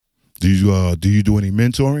Do you do any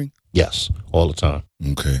mentoring? Yes, all the time.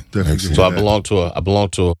 Okay. Definitely. So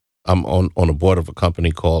I'm on a board of a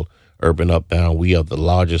company called Urban Upbound. We are the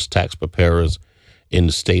largest tax preparers in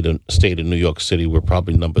the state of New York City. We're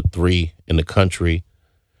probably number 3 in the country.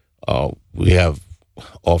 We have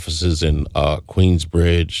offices in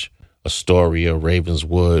Queensbridge, Astoria,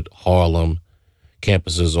 Ravenswood, Harlem,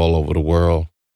 campuses all over the world.